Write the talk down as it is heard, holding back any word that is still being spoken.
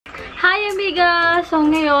Hi, Amiga! So,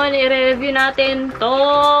 ngayon, i-review natin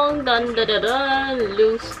tong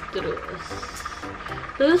LUSTROUS.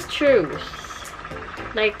 LUSTROUS.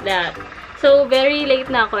 Like that. So, very late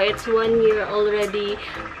na ako. It's 1 year already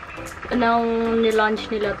nang nilaunch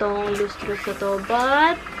nila tong LUSTROUS na to.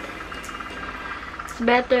 But, it's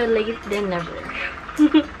better late than never.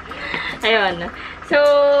 Ayun. So,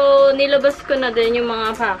 nilabas ko na din yung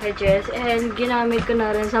mga packages and ginamit ko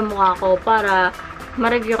na rin sa mukha ko para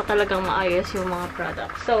ma-review ko talagang maayos yung mga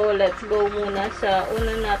products. So, let's go muna sa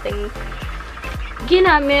una nating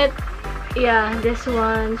ginamit. Yeah, this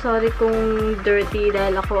one. Sorry kung dirty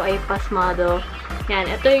dahil ako ay pasmado. Yan,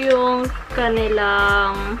 ito yung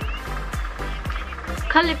kanilang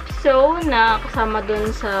Calypso na kasama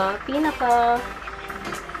dun sa pinaka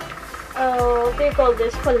what do you call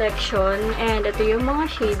this collection. And ito yung mga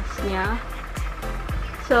shades niya.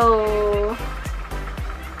 So,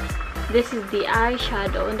 this is the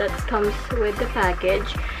eyeshadow that comes with the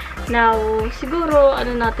package. Now, siguro,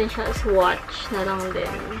 ano natin siya, swatch na lang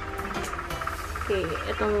din. Okay,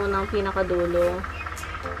 ito muna ang pinakadulo.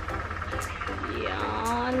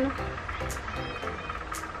 Yan.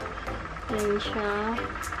 Yan siya.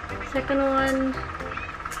 Second one,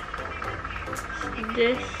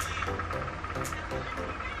 this.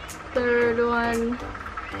 Third one,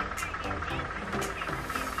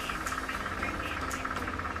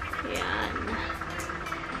 yan.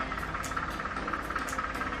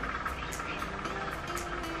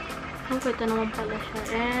 Ito naman pala siya.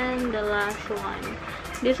 And the last one.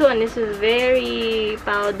 This one is very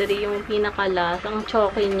powdery. Yung pinaka-last. Ang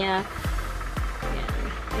chalky niya. Yan.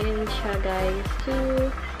 Ayan siya, guys.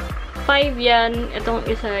 5 yan. Itong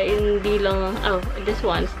isa, hindi lang. Oh, this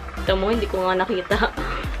one. Ito mo, hindi ko nga nakita.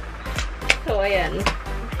 So, ayan.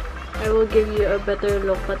 I will give you a better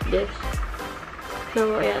look at this.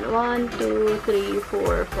 So, ayan. 1, 2, 3,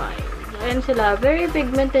 4, 5. Ayan sila. Very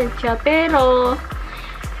pigmented siya. Pero,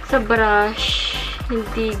 sa brush,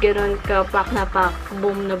 hindi ganoon ka pak na pak,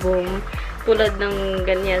 boom na boom. Tulad ng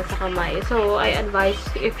ganyan sa kamay. So, I advise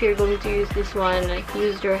if you're going to use this one,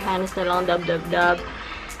 use your hands na lang, dab, dab, dab.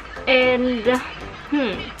 And,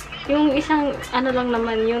 yung isang, ano lang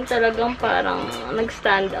naman, yung talagang parang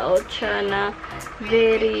nag-stand out siya na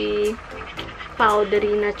very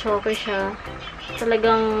powdery na chalky siya.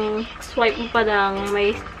 Talagang swipe mo pa lang,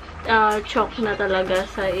 may chalk na talaga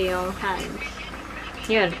sa iyong hands.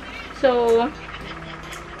 Yun. So,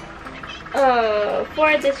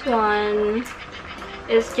 for this one,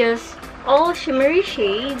 is just all shimmery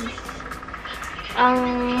shades. Ang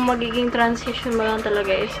magiging transition mo lang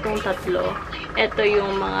talaga is itong tatlo. Ito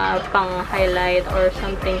yung mga pang-highlight or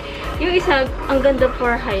something. Yung isa, ang ganda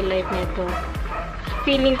for highlight nito.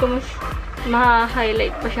 Feeling ko mas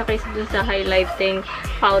ma-highlight pa siya kaysa dun sa highlighting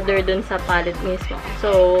powder dun sa palette mismo.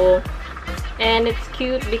 So, and it's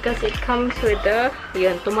cute because it comes with the,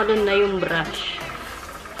 yun, tumalon na yung brush.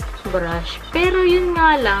 Pero yun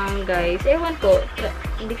nga lang, guys. Ewan ko,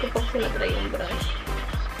 hindi ko pa kasi na-try yung brush.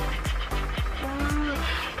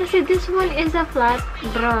 Kasi this one is a flat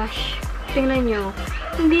brush. Tingnan nyo.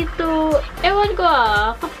 Hindi to, ewan ko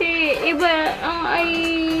kasi iba, ang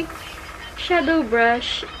shadow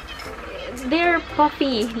brush, they're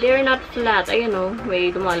puffy. They're not flat. Ayun o,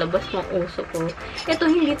 may lumalabas ng uso ko. Ito,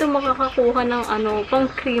 hindi to makakakuha ng pang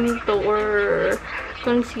cream to or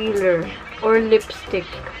concealer or lipstick.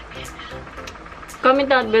 Comment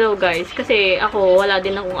down below, guys. Kasi ako, wala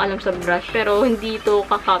din akong alam sa brush. Pero hindi to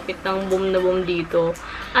kakapit ng boom na boom dito.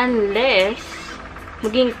 Unless,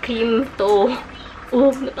 maging cream to.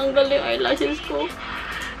 Oh, natanggal yung eyelashes ko.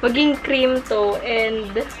 Maging cream to.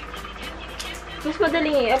 And, mas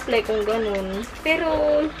madaling i-apply kung ganun. Pero,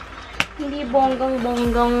 hindi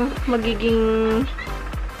bonggang-bonggang magiging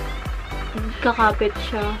kakapit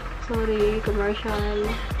siya. Sorry, commercial.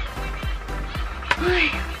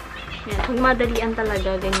 Ay. Yan, pag madalian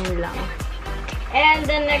talaga, ganyan lang. And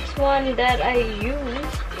the next one that I use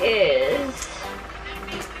is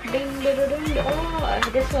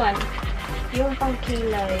this one. Yung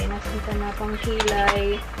pangkilay. Nasita na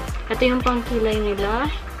pangkilay. Ito yung pangkilay nila.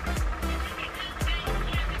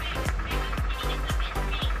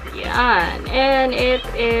 Yan. And it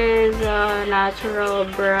is a natural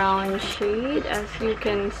brown shade, as you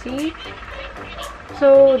can see.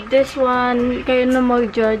 So, this one, kayo na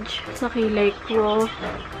mag-judge sa kilay ko.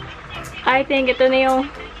 I think ito na yung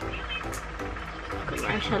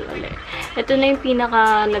commercial ulit. Ito na yung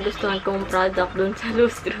pinaka nagustuhan kong product dun sa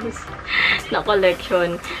LUSTROUS na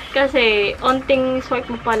collection. Kasi, onting swipe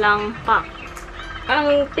mo pa lang, pak.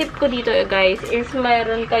 Ang tip ko dito, guys, is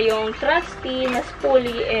mayroon kayong trusty na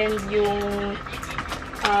spoolie and yung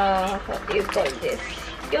what do you call this?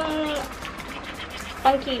 yung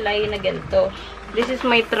pangkilay na ganito. This is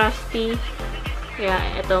my trusty. Yeah,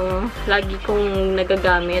 itong lagi kong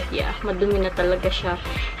nagagamit. Yeah, madumi na talaga siya.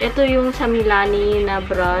 Ito yung sa Milani na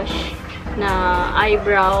brush na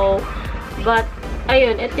eyebrow. But,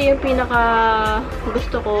 ayun, ito yung pinaka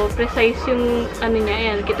gusto ko. Precise yung ano niya.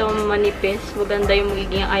 Ayan, kita mo manipis. Maganda yung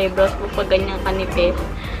magiging eyebrows mo pag ganyan kanipis.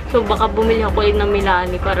 So, baka bumili ako ulit ng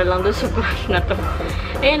Milani para lang doon sa brush na to.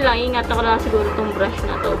 Ayun lang, ingatan ko lang siguro itong brush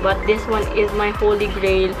na to. But this one is my holy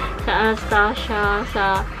grail. Sa Anastasia, sa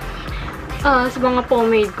mga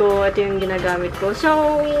pomade ko. Ito yung ginagamit ko.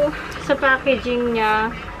 So, sa packaging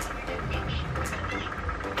niya,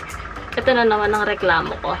 ito na naman ang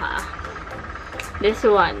reklamo ko, ha. This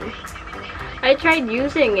one. I tried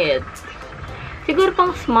using it. Siguro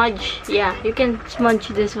pang smudge. Yeah, you can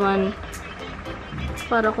smudge this one.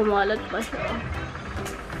 Para kumalat pa siya.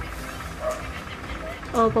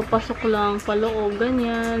 O, papasok lang paloob,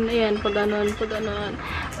 ganyan. Ayan, pag ganon, pag ganon.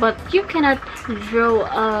 But you cannot draw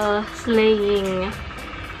a slaying.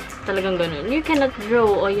 Talagang ganon. You cannot draw.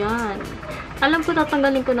 O, yan. Alam ko,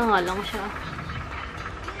 tatanggalin ko na nga lang siya.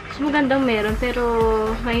 Mas magandang meron, pero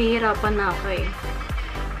mahihirapan na ako eh.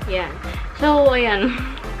 Yan. So, ayan.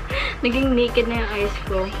 Naging naked na yung eyes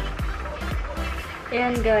ko.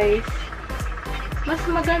 Ayan, guys. Mas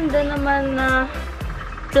maganda naman na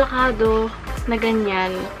plakado na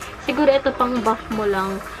ganyan. Siguro ito pang buff mo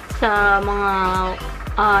lang sa mga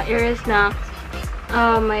areas na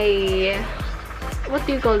may what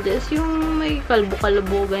do you call this? Yung may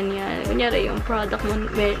kalbo-kalbo ganyan. Kunyari yung product mo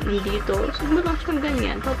dito. So, mo lang siyang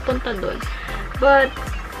ganyan. Papunta doon. But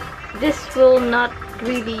this will not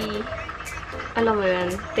really alam mo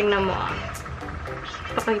yan. Tingnan mo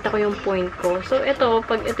pakita ko yung point ko. So, ito,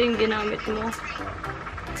 pag ito yung ginamit mo,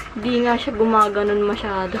 di nga siya gumaganon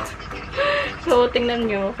masyado. So,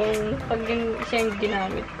 tingnan nyo kung pag siya yung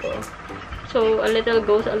ginamit ko. So, a little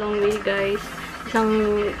goes a long way, guys. Isang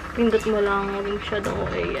pindot mo lang, huwag masyadong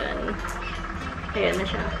ayan. Ayan na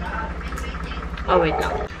siya. Oh, wait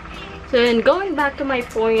lang. So, then, going back to my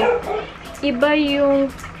point, iba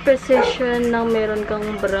yung precision ng meron kang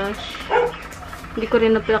brush. Hindi ko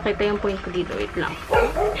rin napakita yung point ko dito. Wait lang.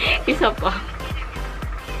 Isa pa.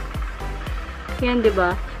 Yan,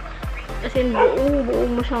 diba? As in, buo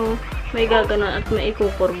mo siyang may gaganon at may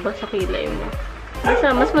ikukurba sa kilay mo.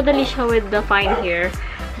 Basta, mas madali siya with the fine hair.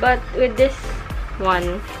 But, with this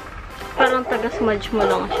one, parang taga-smudge mo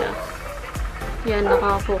lang siya. Yan,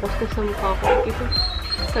 nakafocus ka sa mukha ko.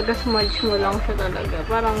 Taga-smudge mo lang siya talaga.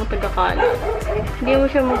 Parang taga-kalat. Hindi mo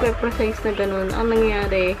siya mag-precise na ganun. Ang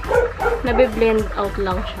nangyari, nabe-blend out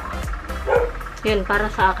lang siya. Yun,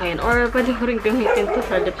 para sa akin. Or, pwede ko rin gamitin to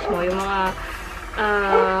sa lips mo. Yung mga,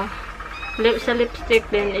 sa lipstick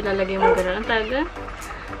din, ilalagay mo ganun. Ang taga?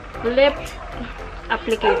 Lip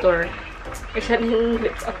applicator. Isa rin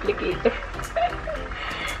lip applicator.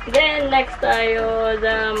 Then, next tayo,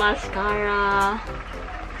 the mascara.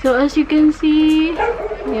 So, as you can see,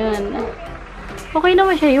 yan. Okay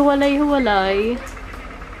naman siya. Hiwalay-hiwalay.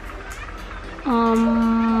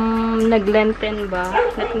 Nag-lengthen ba?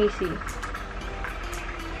 Let me see.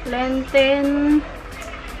 Lengthen.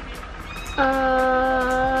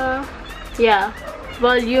 Yeah.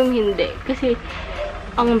 Volume, hindi. Kasi,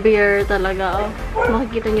 ang bare talaga. Oh.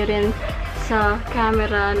 Makikita nyo rin sa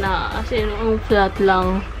camera na as in, ang flat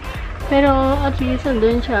lang. Pero, at least,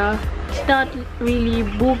 andun siya. It's not really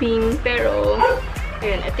booming, pero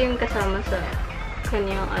ayun, ito yung kasama sa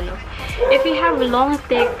kanyang ano. If you have long,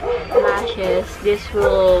 thick lashes, this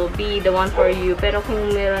will be the one for you. Pero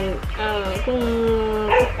kung meron, kung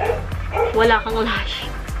wala kang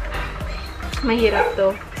lash, mahirap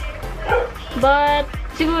to. But,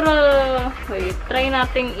 siguro, wait, try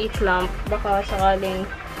nating i-clump. Baka sakaling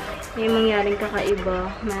may mangyaring kakaiba.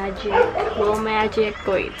 Magic. Wow, magic.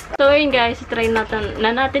 Wait. So, yun guys. Try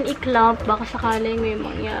natin i-clump. Baka sakaling may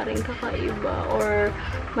mangyaring kakaiba. Or,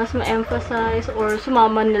 mas ma-emphasize. Or,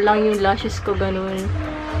 sumaman na lang yung lashes ko. Ganun.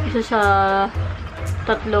 Isa sa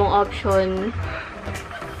tatlong option.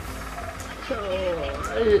 So,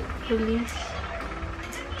 release.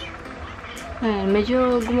 Ayan.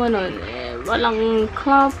 Medyo gumanon. Walang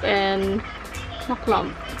clump and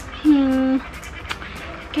na-clump.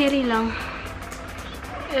 Carry lang.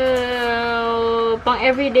 Pang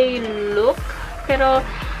everyday look. Pero,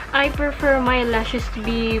 I prefer my lashes to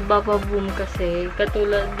be baba boom kasi.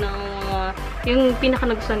 Katulad ng yung pinaka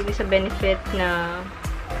nagustuhan ko sa Benefit na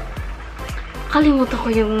kalimutan ko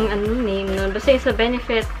yung name nun. Basta yung sa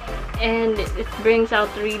Benefit and it brings out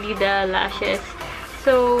really the lashes.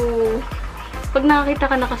 So, pag nakakita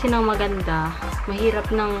ka na kasi ng maganda, mahirap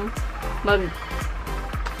nang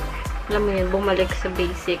alam mo yun, bumalik sa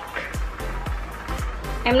basic.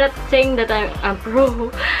 I'm not saying that I'm a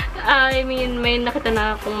pro. I mean, may nakita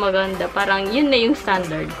na akong maganda. Parang yun na yung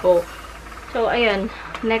standard ko. So, ayan.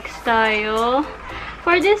 Next tayo.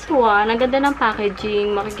 For this one, ang ganda ng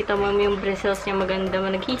packaging. Makikita mo yung bristles niya maganda.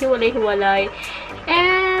 Naghihiwalay-hiwalay.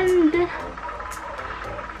 And,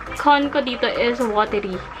 con ko dito is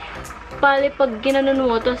watery. Bali, pag ginanon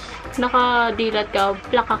mo, tapos nakadilat ka,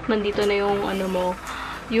 plakak nandito na yung, ano mo,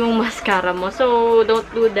 yung mascara mo. So, don't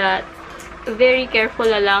do that. Very careful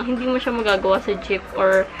na lang. Hindi mo siya magagawa sa jeep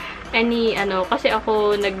or any, kasi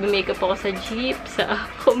ako, nag-makeup ako sa jeep, sa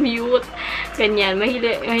commute, ganyan.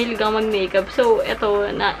 Mahilig ako mag-makeup. So, ito,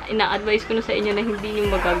 ina-advise ko na sa inyo na hindi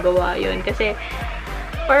nyo magagawa yun. Kasi,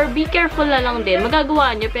 or be careful na lang din.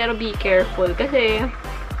 Magagawa nyo, pero be careful. Kasi,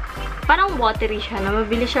 parang watery siya, na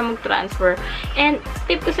mabilis siya mag-transfer. And,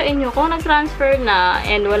 tip ko sa inyo, kung nag-transfer na,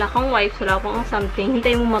 and wala kang wipes, wala kang something,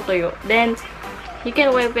 hintay mo matuyo. Then, you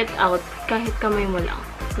can wipe it out, kahit kamay mo lang.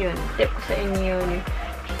 Yun, tip ko sa inyo yun.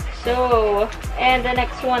 So, and the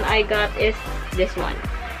next one I got is this one.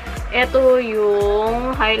 Ito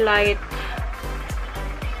yung highlight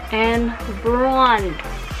and bronze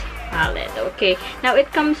palette. Okay. Now,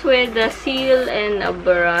 it comes with a seal and a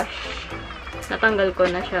brush. Natanggal ko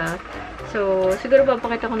na siya. So, siguro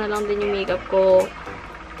papakita ko na lang din yung makeup ko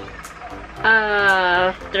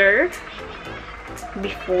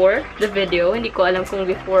before the video. Hindi ko alam kung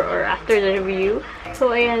before or after the review.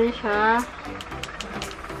 So, ayan siya.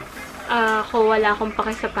 Wala akong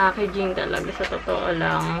pake sa packaging talaga, sa totoo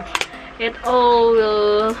lang. It all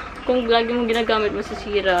will, kung lagi mo ginagamit mo sa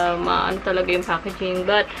sira, maano talaga yung packaging.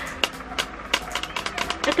 But,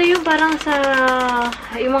 ito yung parang sa,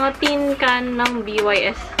 yung mga tin can ng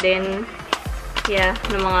BYS din. Yeah,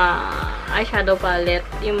 ng mga eyeshadow palette.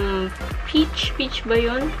 Yung peach ba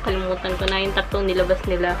yun? Kalimutan ko na yung tatlong nilabas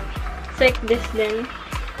nila. It's like this din.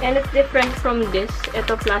 And it's different from this.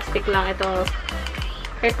 Ito plastic lang. Ito,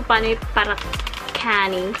 kahit paano yung para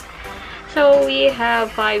canny. So, we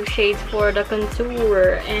have 5 shades for the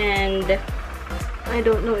contour. And, I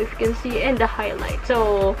don't know if you can see. And the highlight.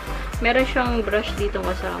 So, meron siyang brush dito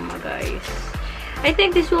kasama, guys. I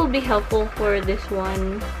think this will be helpful for this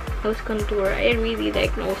one. Nose contour. I really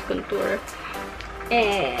like nose contour.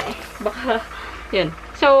 Baka, yun.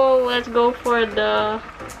 So, let's go for the,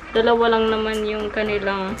 dalawa lang naman yung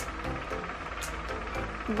kanilang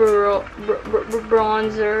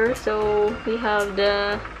bronzer. So, we have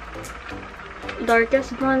the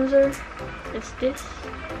darkest bronzer. Is this?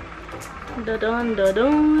 Dadon.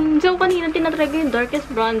 So, kanina tinatry ko yung darkest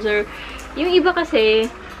bronzer. Yung iba kasi,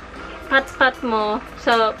 pat-pat mo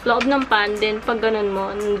sa loob ng pan, then pag ganun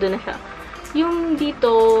mo, nandun na siya. Yung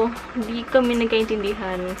dito, hindi kami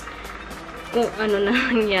nagkaintindihan kung ano na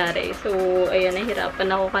nangyari. So, ayan,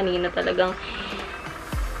 nahirapan ako kanina talagang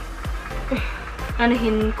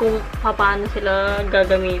anahin kung paano sila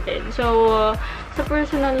gagamitin. So, sa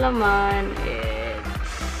personal naman,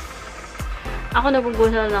 ako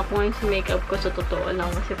nagugulat na kung yung makeup ko sa totoo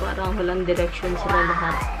lang kasi parang walang direction sila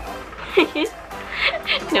lahat.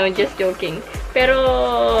 No, just joking. Pero,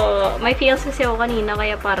 may feels kasi ako kanina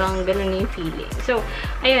kaya parang ganun yung feeling. So,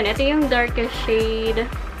 ayun, ito yung darkest shade.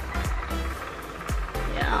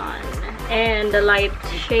 Yan. And the light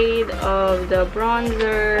shade of the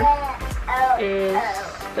bronzer is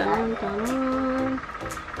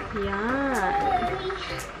yan.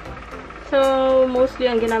 So, mostly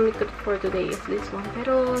ang ginamit ko for today is this one.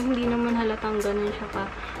 Pero, hindi naman halatang ganun siya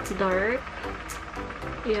ka-dark.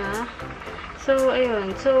 Yeah. So,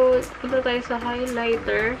 ayun. So, punta tayo sa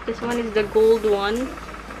highlighter. This one is the gold one.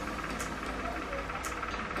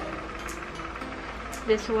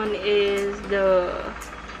 This one is the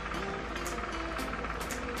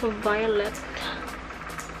violet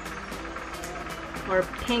or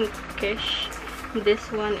pinkish.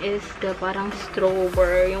 This one is the parang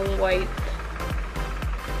strawberry, yung white.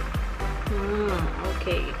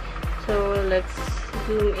 Okay. So, let's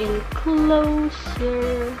zoom in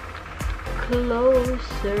closer.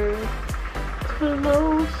 Closer.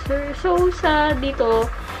 So, sa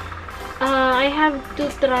dito, I have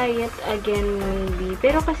to try it again maybe.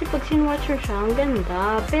 Pero kasi pag sinwatch siya, ang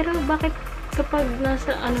ganda. Pero bakit kapag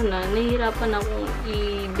nasa nahihirapan akong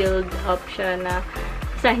i-build up siya na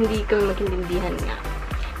sa hindi kami magintindihan nga.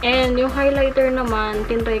 And yung highlighter naman,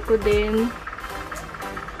 tinry ko din.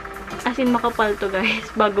 As in, makapal to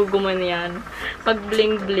guys, bago gumanyan. Pag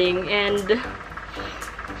bling-bling. And,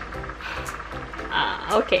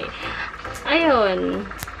 okay. Ayun.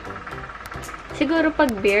 Siguro pag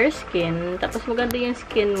bare skin, tapos maganda yung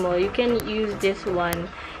skin mo, you can use this one.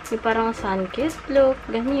 Yung parang sun-kissed look,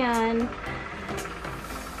 ganyan.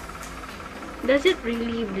 Does it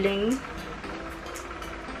really bling?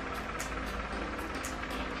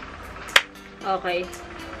 Okay.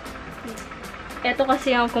 Ito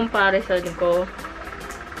kasi ang comparison ko.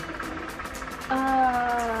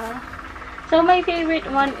 So, my favorite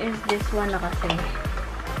one is this one na kasi.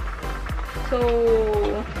 So,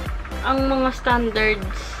 ang mga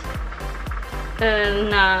standards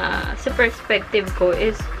na sa perspective ko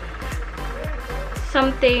is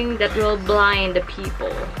something that will blind the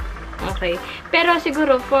people. Okay. Pero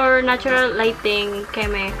siguro, for natural lighting,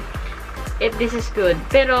 this is good.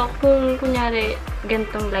 Pero kung kunyari,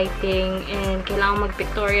 gantong lighting and kailangan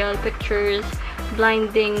mag-pictorial pictures,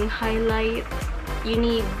 blinding highlight, you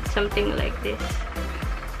need something like this.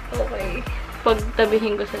 Okay.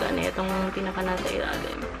 Pagtabihin ko sila na itong pinaka nasa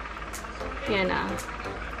ilalim. Yan na.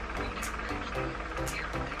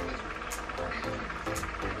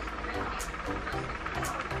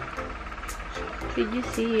 Did you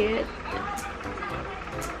see it?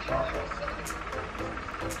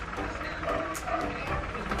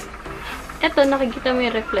 Ito, nakikita mo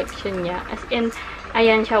yung reflection niya. As in,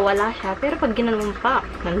 ayan siya, wala siya. Pero pag ginanon pa,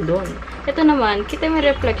 nandun. Ito naman, kita mo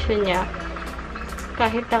yung reflection niya.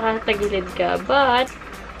 Kahit nakatagilid ka. But,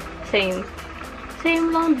 same.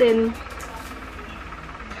 Same lang din.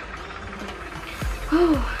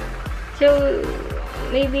 So,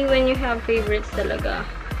 maybe when you have favorites talaga,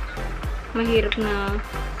 mahirap na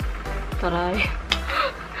taray.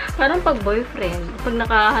 Parang pag boyfriend, pag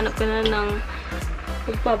nakahanap ka na ng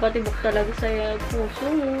pagpapatibok talaga sa puso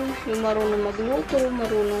mo, yung marunong magluto,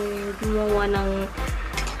 marunong gumawa ng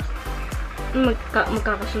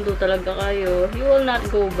magkakasundo talaga kayo, you will not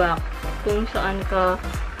go back kung saan ka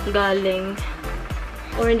galing,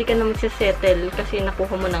 or hindi ka na magsasettle kasi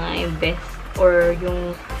nakuha mo na nga yung best or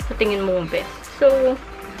yung sa tingin mong best. So,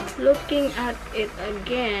 looking at it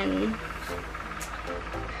again,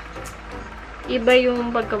 iba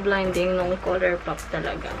yung pagka-blinding ng color pop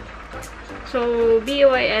talaga. So,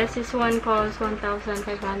 BYS, this one costs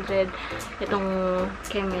 1,500. Itong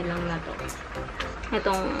keme lang na to.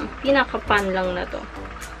 Itong pinaka-pan lang na to.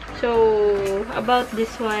 So, about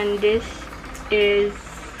this one, this is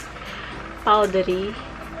powdery.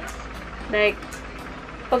 Like,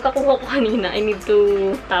 pagkakuha ko kanina, I need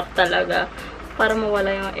to tap talaga para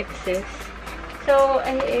mawala yung excess. So,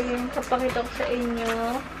 kapakita ko sa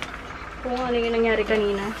inyo kung ano yung nangyari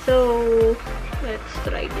kanina. So, let's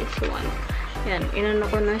try this one. Yan, inano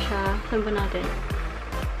ko na siya. Saan ba natin?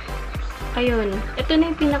 Ayun. Ito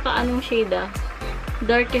na yung pinaka-anong shade ah.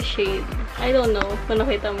 Darkest shade. I don't know kung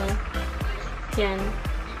nakita mo. Yan.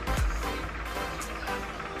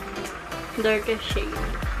 Darkest shade.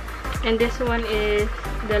 And this one is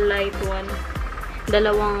the light one.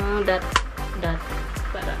 Dalawang dot.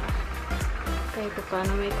 Para kahit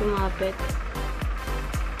paano may kumapit.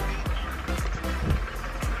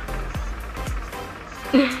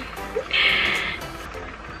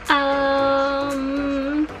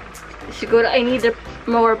 Siguro I need a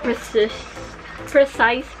more precise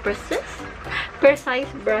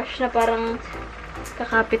brush na parang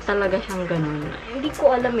kakapit talaga siyang ganun. Hindi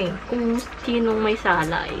ko alam eh kung sinong may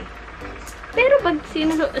sala eh. Pero pag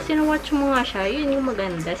sinawatch mo nga siya, yun yung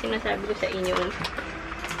maganda. Sinasabi ko sa inyo.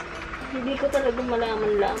 Hindi ko talaga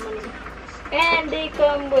malaman-laman. And they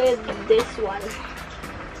come with this one.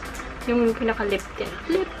 Yung pinaka-lip tint.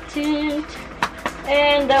 Lip tint.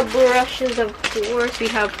 And the brushes, of course. We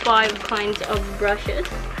have 5 kinds of brushes.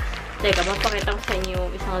 Teka, mapakita ko sa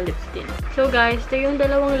inyo isang lip tint. So guys, ito yung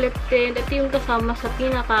dalawang lip tint. Ito yung kasama sa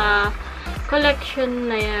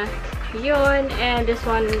pinaka-collection na yun. And this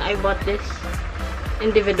one, I bought this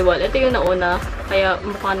individual. Ito yung nauna. Kaya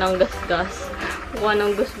mukha ng gasgas. Mukha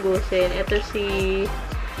ng gusgusin. Ito si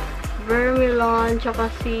Vermilon,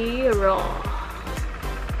 tsaka si Raw.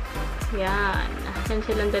 Yan. Yan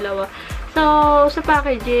silang dalawa. So, sa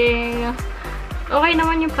packaging, okay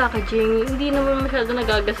naman yung packaging. Hindi naman masyado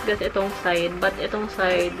nagagasgas itong side. But itong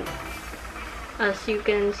side, as you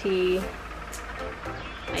can see,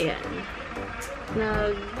 ayan.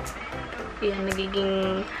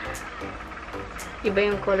 Nagiging iba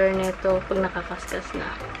yung color nito pag nakakaskas na.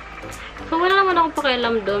 So, wala naman ako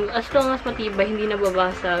pakialam doon. As long as matibay, hindi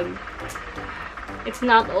nababasag. It's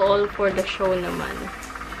not all for the show naman.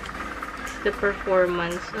 The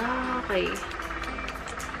performance. Okay.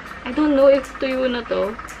 I don't know if tuyo na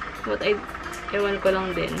to. But ewan ko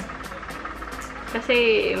lang din.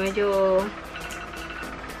 Kasi medyo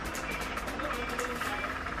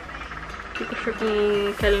hindi ko sure kung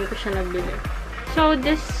kailan ko siya nabili. So,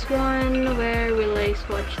 this one, where will I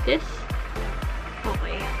swatch this?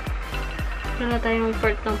 Okay. Wala tayong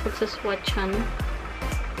part ng pagsaswatchan.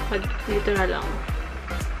 Dito na lang.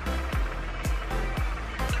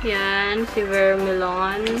 Yan, si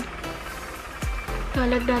Vermilon.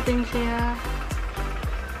 Kalag natin siya.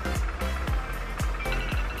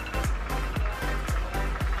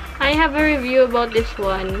 I have a review about this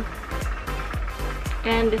one.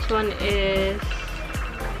 And this one is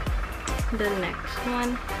the next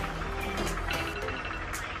one.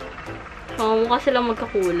 Oh, mukha silang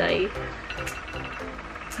magkakulay.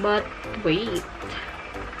 But, wait.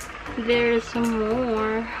 There's some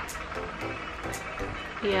more.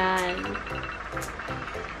 Yan.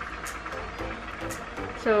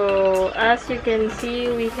 So, as you can see,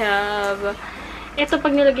 we have... Ito,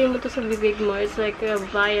 pag nilagay mo to sa bibig mo, it's like a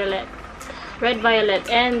violet. Red violet.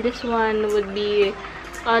 And this one would be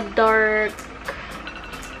a dark...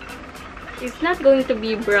 It's not going to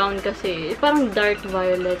be brown kasi. Parang dark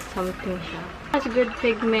violet something siya. Has good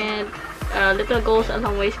pigment. Little goes a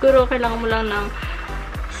long way. Siguro, kailangan mo lang ng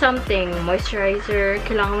something. Moisturizer.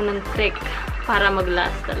 Kailangan mo ng trick para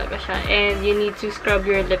mag-last talaga siya. And you need to scrub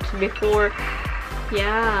your lips before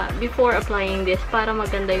before applying this para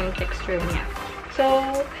maganda yung texture niya. So,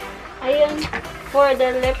 ayan. For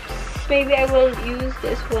the lips, maybe I will use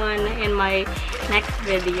this one in my next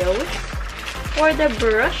videos. For the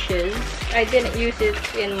brushes, I didn't use it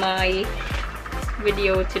in my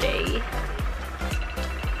video today.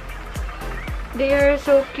 They are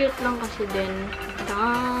so cute lang kasi din.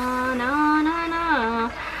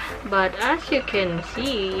 But as you can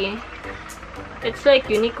see, it's like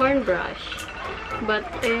unicorn brush. But,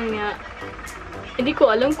 ayun nga, hindi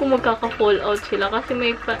ko alam kung magkaka-fall out sila kasi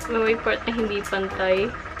may part na hindi pantay.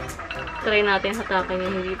 Try natin hatakin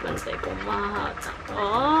yung hindi pantay kung mahahatak.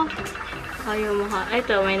 Oh! Ayaw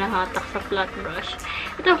ito, may nahatak sa flat brush.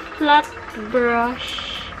 Ito, flat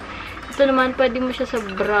brush. Ito naman, pwede mo siya sa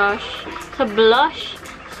brush, sa blush,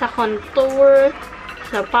 sa contour,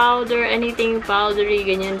 sa powder, anything powdery,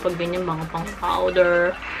 ganyan. Pag ganyan, mga pang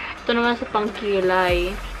powder. Ito naman sa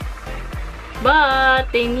pangkilay. But,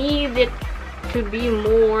 they need it to be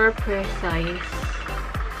more precise.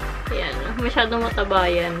 Ayan, masyadong mataba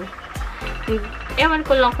yan. Ewan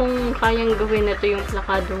ko lang kung kayang gawin na ito yung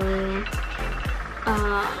plakadong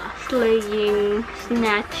slaying,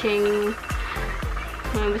 snatching.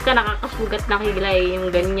 Basta nakakasugat na kilay,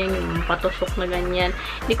 yung ganyan, yung patusok na ganyan.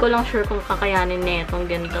 Hindi ko lang sure kung kakayanin na itong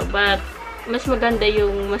ganito. But, mas maganda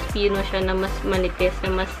yung mas pino siya na mas manipis,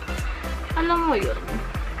 na mas, alam mo yun,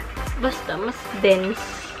 basta, mas dense.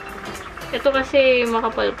 Ito kasi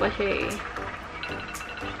makapal pa siya eh.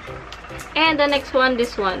 And the next one,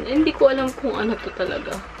 this one. Hindi ko alam kung ano to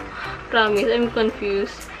talaga. Promise, I'm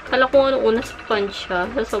confused. Kala ko ano una sponge siya.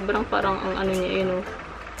 Sa sobrang parang ang ano niya, yun o.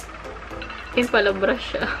 Yun pala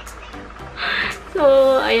brush siya.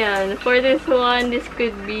 So, ayan. For this one, this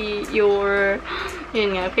could be your,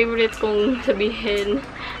 yun nga, favorite kong sabihin,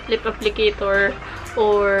 lip applicator.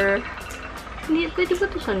 Or, hindi, pwede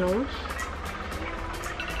ba to sa nose?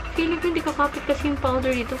 Feeling ko hindi kakapit kasi yung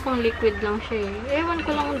powder dito pang liquid lang siya eh. Ewan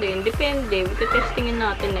ko lang din. Depende. Testingin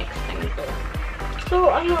natin next time to.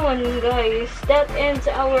 So, ayun guys. That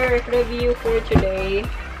ends our review for today.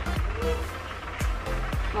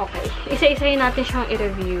 Okay. Isa-isahin natin siyang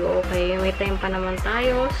i-review. Okay. May time pa naman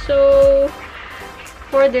tayo. So,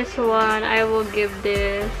 for this one, I will give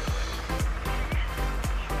this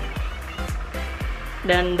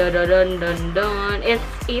dun dun dun dun dun. It's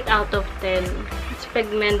 8 out of 10. It's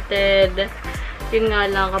pigmented. Yun nga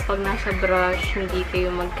lang, kapag nasa brush, hindi kayo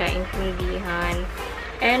magkaintindihan.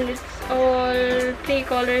 And it's all 3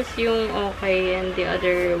 colors yung okay and the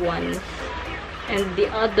other ones. And the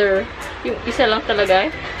other, yung isa lang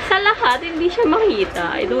talaga. Sa lahat, hindi siya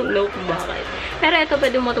makita. I don't know kung bakit. Pero ito,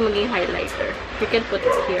 pwede mo ito maging highlighter. You can put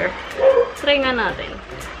it here. Try nga natin.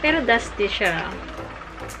 Pero dusty siya.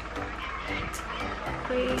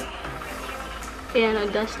 Okay.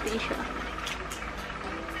 Ayan, dusty siya.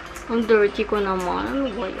 Ang dirty ko naman.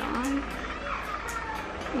 Ano ba yan?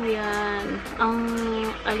 Ayan. Ang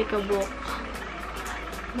alikabok.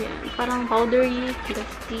 Ayan. Parang powdery,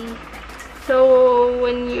 dusty. So,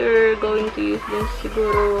 when you're going to use this,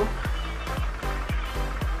 siguro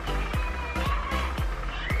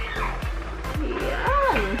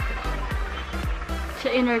ayan. Sa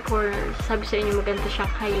inner corner, sabi sa inyo maganda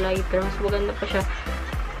siyang highlighter. Mas maganda pa siya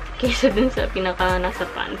kaysa dun sa pinaka nasa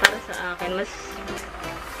pan. Para sa akin, mas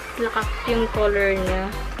lakas yung color niya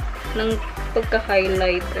ng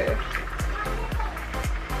pagka-highlighter.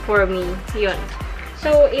 For me, yun.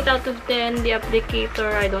 So, 8 out of 10. The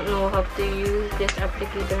applicator, I don't know how to use this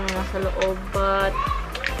applicator na nasa loob, but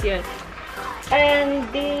yun. And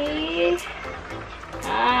the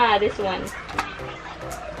this one.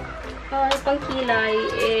 Pangkilay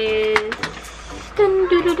is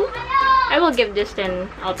I will give this 10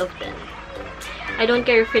 out of 10. I don't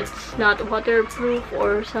care if it's not waterproof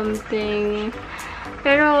or something.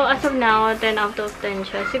 Pero as of now, 10 out of 10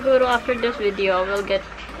 siya. Siguro after this video, I will get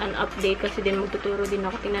an update kasi din magtuturo din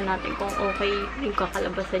ako. Tingnan natin kung okay yung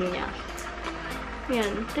kakalabasan niya.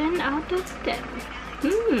 Yan, 10 out of 10.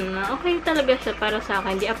 Okay talaga siya para sa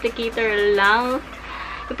akin. The applicator lang.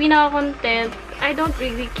 Yung pinaka-content, I don't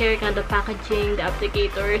really care nga the packaging, the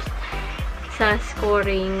applicators, sa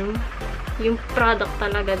scoring. Yung product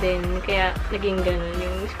talaga din. Kaya, naging ganun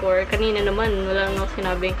yung score. Kanina naman, wala nang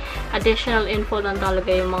sinabing additional info lang talaga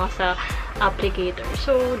yung mga sa applicator.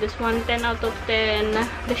 So, this one, 10 out of 10.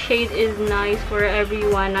 The shade is nice for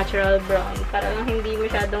everyone. Natural brown. Para lang hindi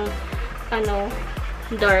masyadong,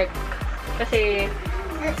 dark. Kasi,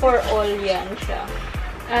 for all yan siya.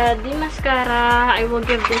 The mascara, I will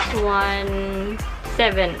give this one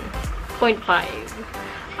 7.5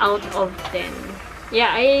 out of 10.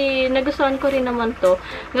 Yeah, nagustuhan ko rin naman to.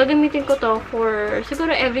 Gagamitin ko to for,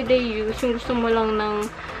 siguro everyday use. Yung gusto mo lang ng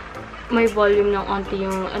may volume ng onti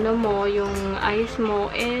yung, yung eyes mo.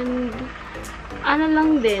 And,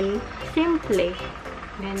 lang din, simple.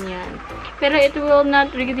 Ganyan. Pero it will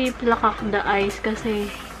not really pluck up the eyes kasi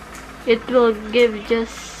it will give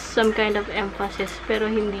just some kind of emphasis. Pero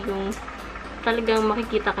hindi yung talagang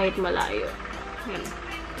makikita kahit malayo. Yan.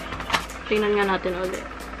 Tingnan nga natin ulit.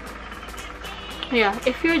 Yeah,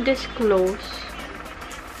 if you're this close,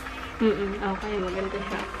 okay, maganda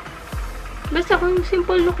siya. Basta kung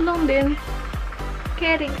simple look lang din,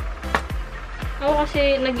 carry. Ako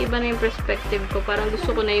kasi nag-iba na yung perspective ko. Parang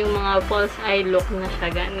gusto ko na yung mga false eye look na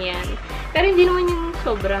siya, ganyan. Pero hindi naman yung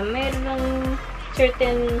sobra. Meron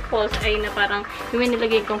certain false eye na parang yung may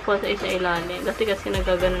nilagay kong false eye sa ilalim. Kasi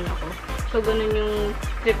nagaganon ako. So, ganun yung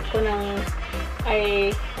trip ko ng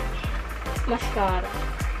eye mascara.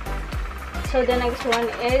 So, the next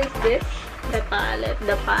one is this. The palette.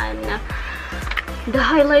 The pan. The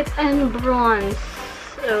highlight and bronze.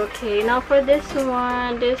 Okay. Now, for this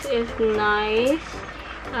one, this is nice.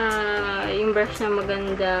 Yung brush na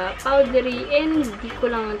maganda. Powdery. And, di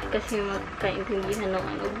ko lang kasi magkaintindihan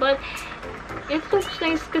ng But, it looks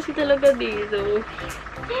nice kasi talaga dito.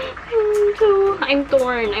 So, I'm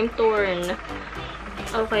torn.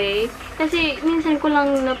 Okay. Kasi, minsan ko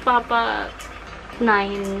lang napapa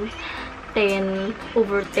 9, 10,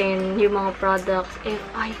 over 10 yung mga products if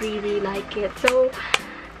I really like it. So,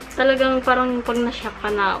 talagang parang pag na-shock ka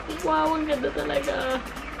na, wow, ang ganda talaga.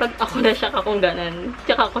 Pag ako na-shock akong ganan,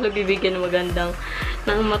 tsaka ako nagbibigyan ng magandang,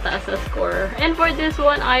 ng mataas na score. And for this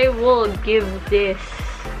one, I will give this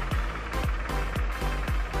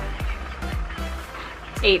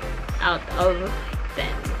 8 out of 10.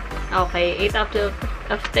 Okay, 8 out of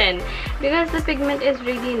 10. Because the pigment is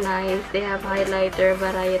really nice. They have highlighter,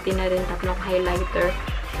 variety na rin, tatlong highlighter.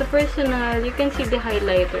 So, personal, you can see the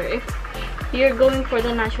highlighter. If you're going for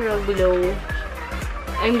the natural glow,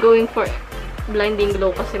 I'm going for blinding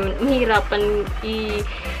glow kasi mahirapan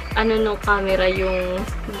no camera yung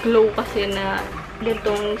glow kasi na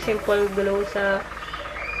ganitong simple glow sa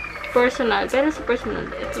personal. Pero sa personal,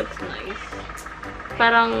 it looks nice.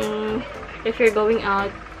 Parang, if you're going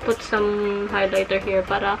out, put some highlighter here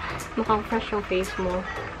para mukhang fresh yung face mo.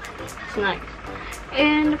 It's nice.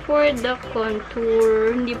 And for the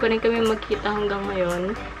contour, hindi pa rin kami magkita hanggang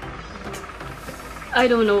ngayon. I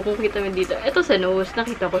don't know kung kita mo dito. Ito sa nose,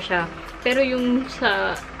 nakita ko siya. Pero yung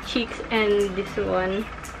sa cheeks and this one,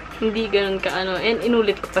 hindi ganun And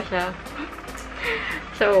inulit ko pa siya.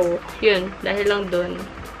 So, yun. Dahil lang dun.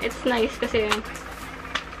 It's nice kasi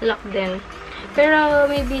lock din. Pero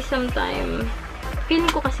maybe sometime, feeling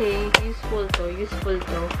ko kasi useful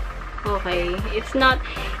to. Okay.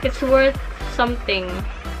 It's worth something.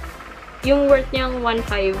 Yung worth niyang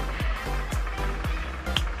 1.5.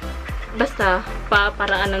 Basta,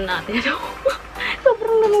 paraanan natin.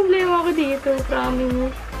 Sobrang namumblema ako dito.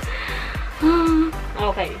 Promise.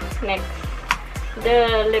 Okay. Next.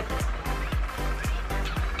 The lip.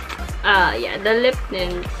 Yeah. The lip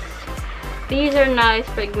tints. These are nice,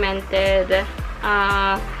 pigmented.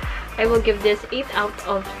 I will give this 8 out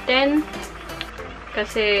of 10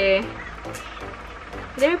 kasi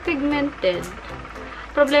they're pigmented.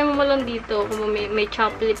 Problema mo lang dito kung may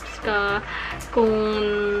chop lips ka, kung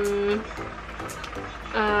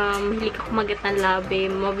mahilig ka kumagat ng labi,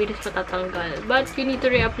 mabilis matatanggal. But you need to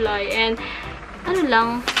reapply and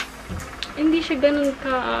hindi siya ganun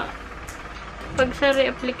ka pag sa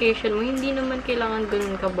reapplication mo, hindi naman kailangan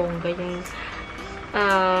ganun ka bongga yung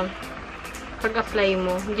pag-apply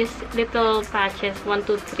mo. Just little patches, 1,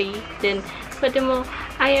 2, 3. Then, pwede mo,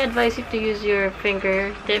 I advise you to use your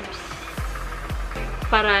fingertips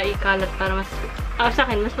para ikalat, para mas sa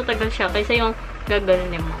akin, mas matagal siya kaysa yung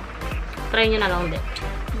gaganunin mo. Try nyo na lang din.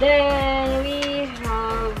 Then, we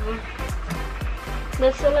have,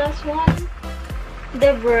 that's the last one.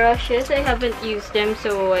 The brushes, I haven't used them,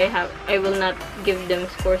 so I will not give them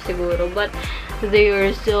score siguro. But, they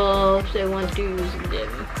are soft, I want to use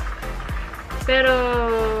them. Pero,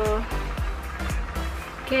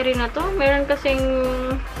 carry na to. Meron kasing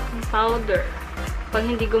powder. Pag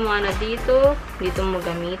hindi gumana dito, dito mo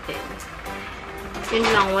gamitin. Yun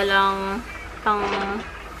lang, walang pang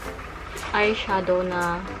eyeshadow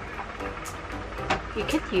na you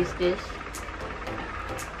can't use this.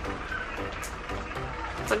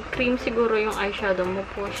 Pag cream siguro yung eyeshadow mo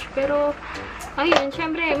push. Pero, ayun,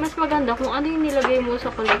 syempre, mas maganda kung ano yung nilagay mo sa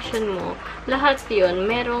collection mo. Lahat yun,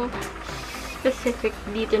 merong specific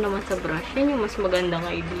dito naman sa brush. Yan yung mas magandang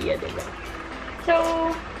idea, diba? So,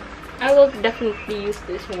 I will definitely use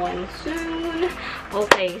this one soon.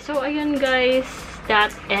 Okay, so ayun guys, that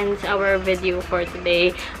ends our video for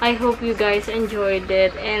today. I hope you guys enjoyed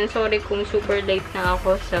it. And sorry kung super late na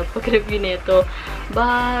ako sa pag-review nito.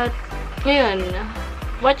 But, ayun,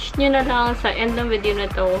 watch nyo na lang sa end ng video na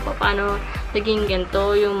to kung paano naging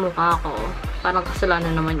ganito yung mukha ko. Parang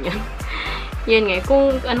kasalanan naman yan. Yan nga,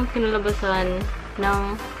 kung anong kinalabasan ng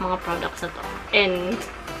mga products na to. And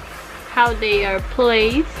how they are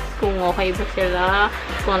placed, kung okay ba sila,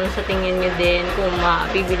 kung ano sa tingin nyo din, kung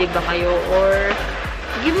mabibili ba kayo, or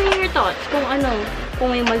give me your thoughts, kung ano,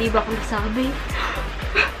 kung may mali ba akong nasabi,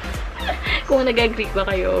 kung nag-agree ba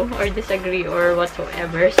kayo, or disagree, or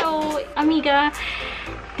whatsoever. So, amiga,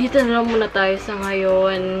 dito na lang muna tayo sa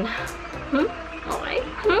ngayon. Okay?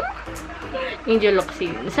 Angel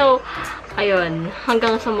Loxine. So, ayun,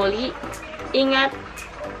 hanggang sa muli, ingat,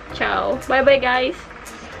 ciao, bye bye guys!